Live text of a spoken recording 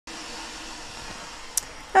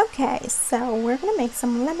Okay, so we're gonna make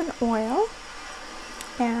some lemon oil,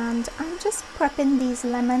 and I'm just prepping these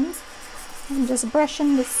lemons. I'm just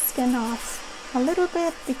brushing the skin off a little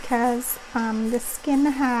bit because the skin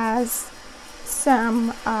has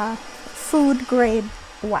some food grade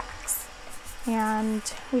wax, and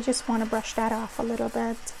we just want to brush that off a little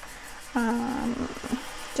bit.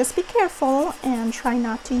 Just be careful and try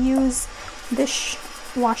not to use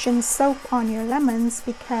dishwashing soap on your lemons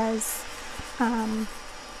because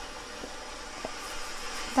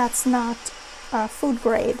that's not food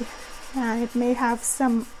grade, and it may have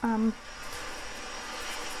some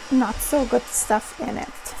not so good stuff in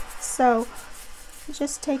it. So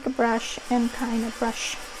just take a brush and kind of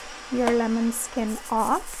brush your lemon skin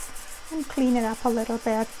off and clean it up a little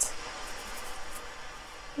bit.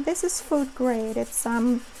 This is food grade. It's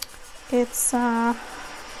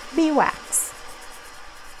beeswax.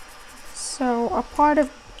 So a part of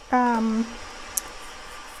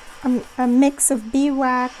a mix of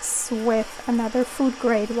beeswax with another food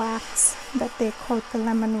grade wax that they coat the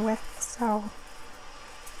lemon with. So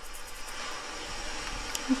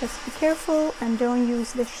just be careful and don't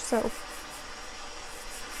use dish soap.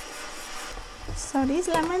 So these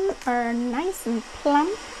lemons are nice and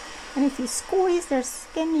plump, and if you squeeze their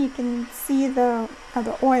skin you can see the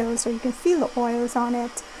oils, or you can feel the oils on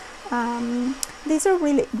it. These are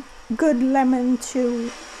really good lemon to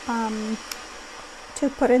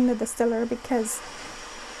put in the distiller because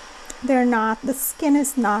the skin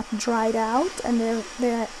is not dried out, and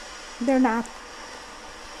they're not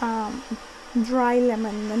dry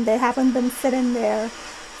lemon, and they haven't been sitting there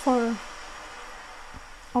for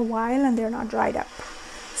a while and they're not dried up.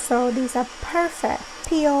 So these are perfect.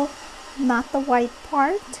 Peel not the white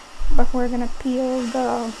part, but we're gonna peel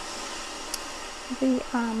the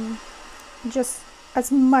just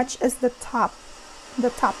as much as the top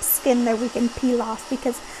skin that we can peel off,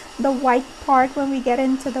 because the white part, when we get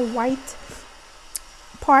into the white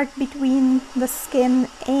part between the skin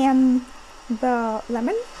and the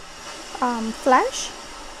lemon flesh,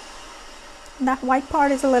 that white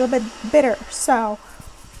part is a little bit bitter, so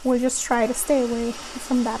we'll just try to stay away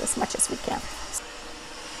from that as much as we can.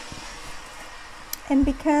 And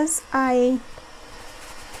because I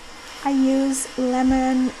use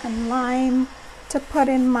lemon and lime to put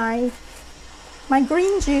in my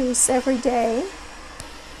green juice every day,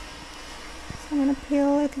 so I'm going to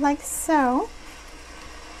peel it like so.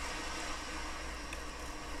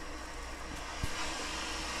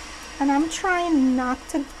 And I'm trying not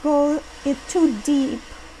to go too deep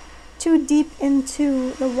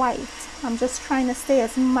into the white. I'm just trying to stay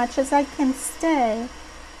as much as I can stay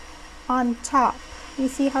on top. You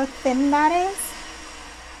see how thin that is?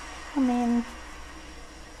 I mean,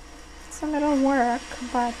 it's a little work,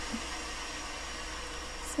 but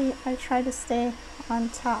see, I try to stay on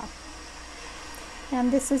top.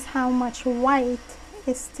 And this is how much white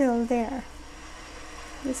is still there.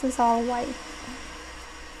 This is all white.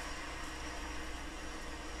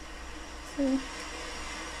 See?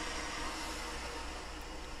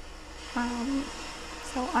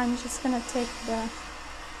 So I'm just gonna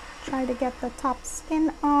try to get the top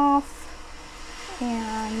skin off,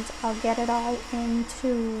 and I'll get it all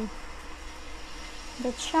into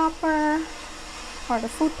the chopper or the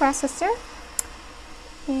food processor.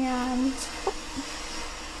 And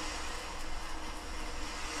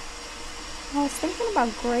I was thinking about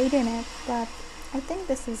grating it, but I think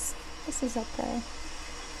this is okay.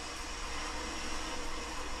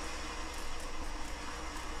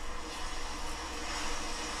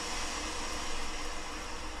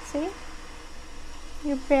 See?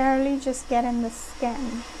 You barely just get in the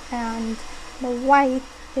skin, and the white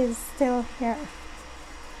is still here.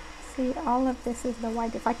 See, all of this is the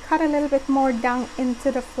white. If I cut a little bit more down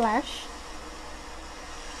into the flesh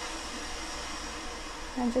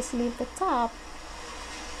and just leave the top,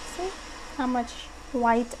 see how much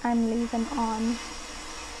white I'm leaving on.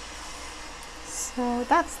 So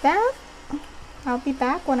that's that. I'll be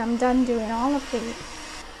back when I'm done doing all of these.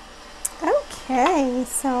 Okay,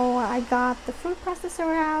 so I got the food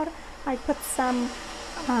processor out. I put some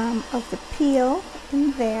of the peel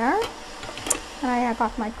in there. And I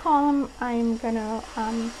got my column. I'm gonna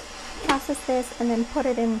process this and then put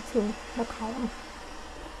it into the column.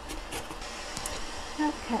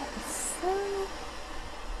 Okay, so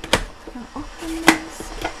I'll open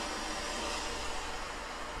this.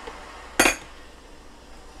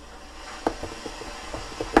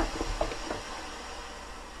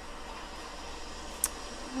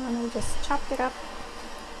 And I just chopped it up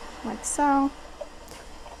like so,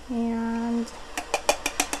 and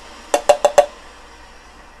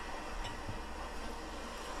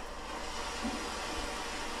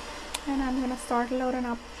And I'm gonna start loading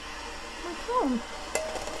up my comb.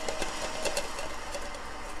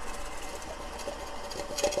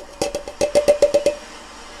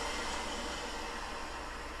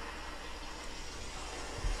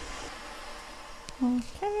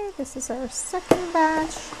 Okay, this is our second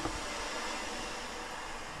batch.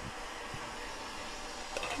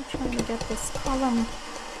 I'm trying to get this column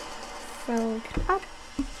filled up.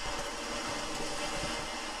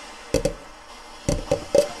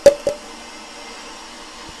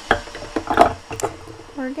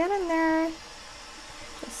 We're getting there.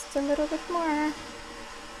 Just a little bit more.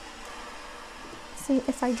 See,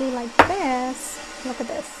 if I do like this, look at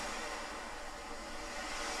this.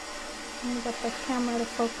 Let me get the camera to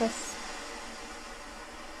focus.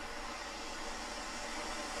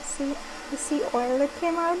 See, you see oil that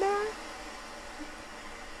came out there?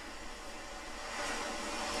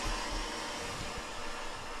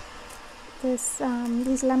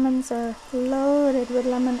 These lemons are loaded with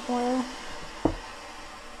lemon oil.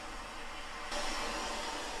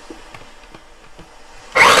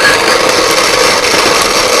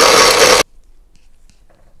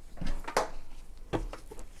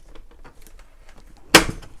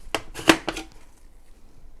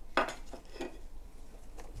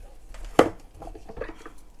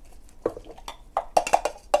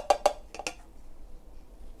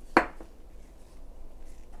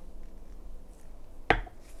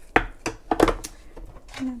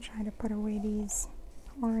 I'm gonna try to put away these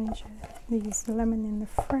oranges, these lemon in the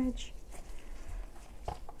fridge.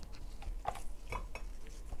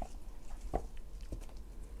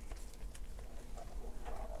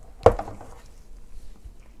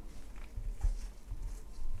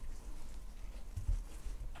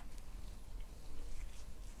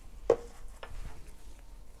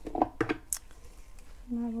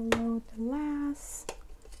 And I will load the last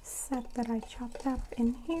set that I chopped up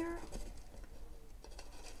in here.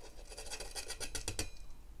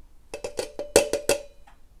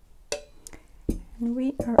 And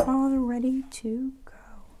we are all ready to go.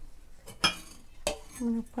 I'm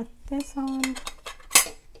going to put this on.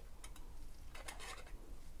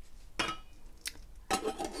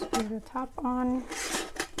 Screw the top on.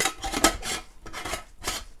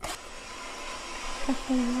 Get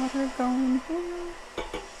the water going here.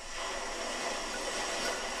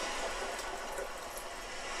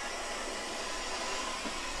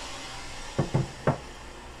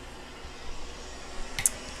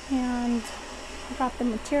 And I got the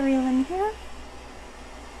material in here.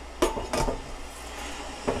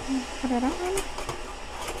 Put it on.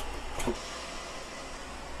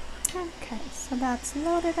 Okay, so that's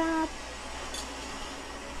loaded up.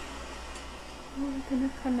 We're gonna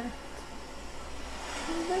connect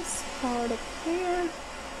this part up here.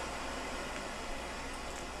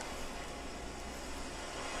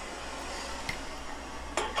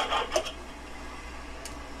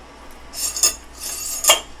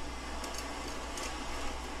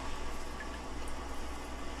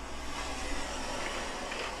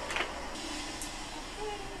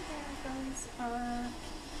 Our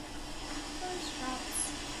first drops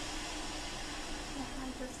of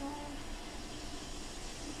Hydrosol.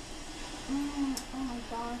 Oh my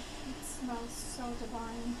gosh, it smells so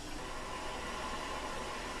divine.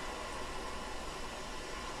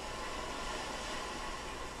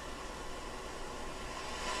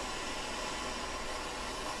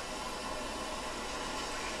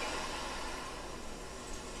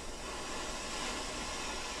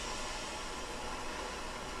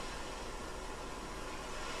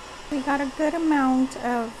 We got a good amount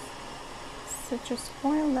of citrus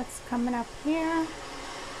oil that's coming up here.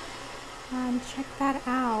 And check that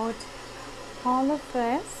out. All of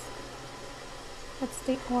this, that's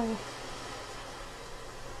the oil.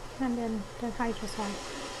 And then the hydrosol.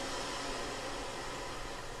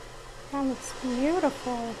 That looks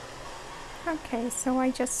beautiful. Okay, so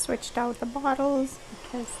I just switched out the bottles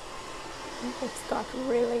because it's got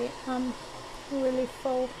really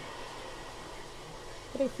full.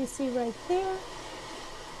 But if you see right here,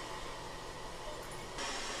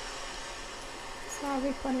 so I'll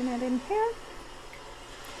be putting it in here.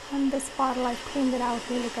 And this bottle, I cleaned it out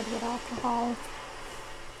really good with alcohol.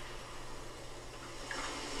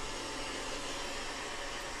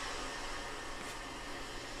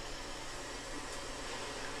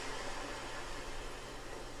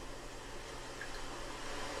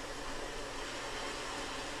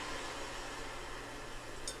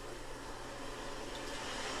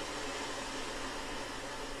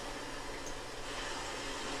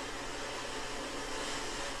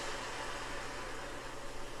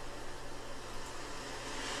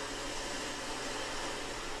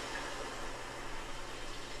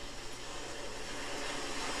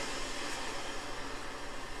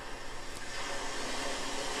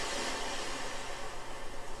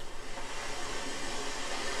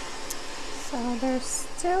 So there's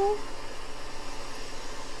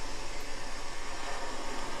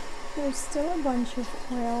still a bunch of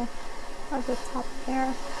oil at the top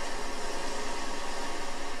there.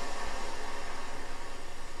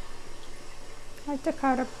 I took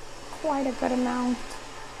out quite a good amount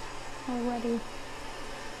already.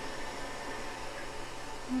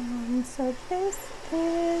 So this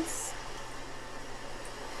is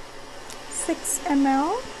 6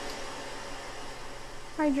 ml.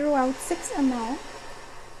 I drew out 6 ml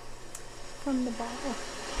from the bottle.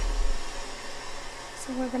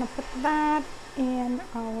 So we're gonna put that in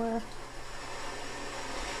our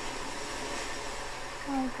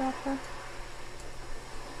eyedropper.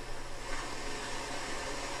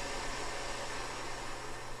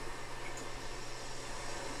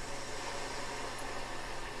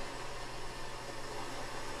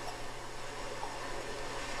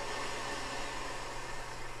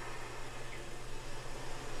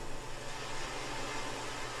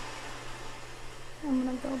 I'm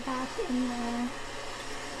gonna go back in there.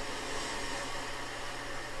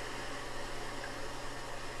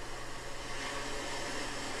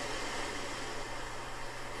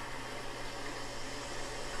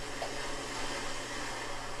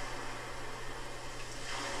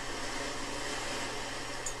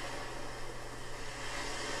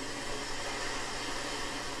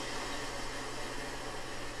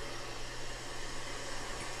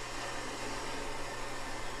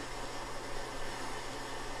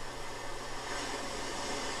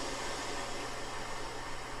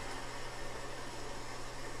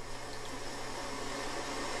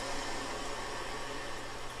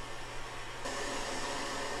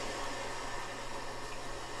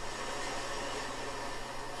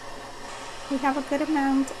 We have a good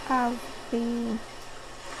amount of the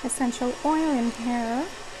essential oil in here.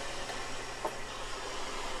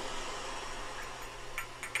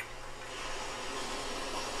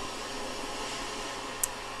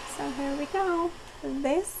 So here we go.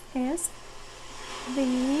 This is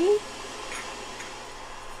the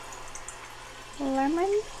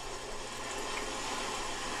lemon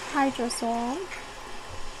hydrosol.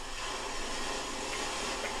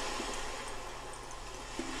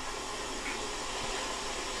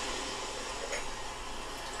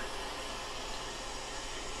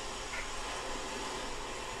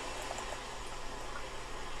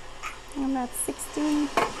 And that's 16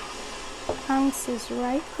 ounces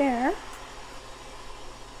right there.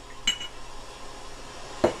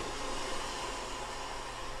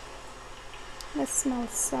 This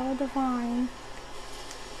smells so divine.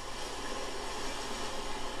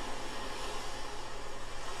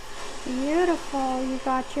 Beautiful. You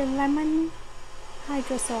got your lemon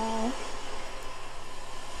hydrosol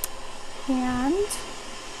and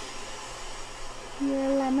your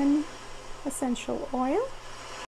lemon essential oil.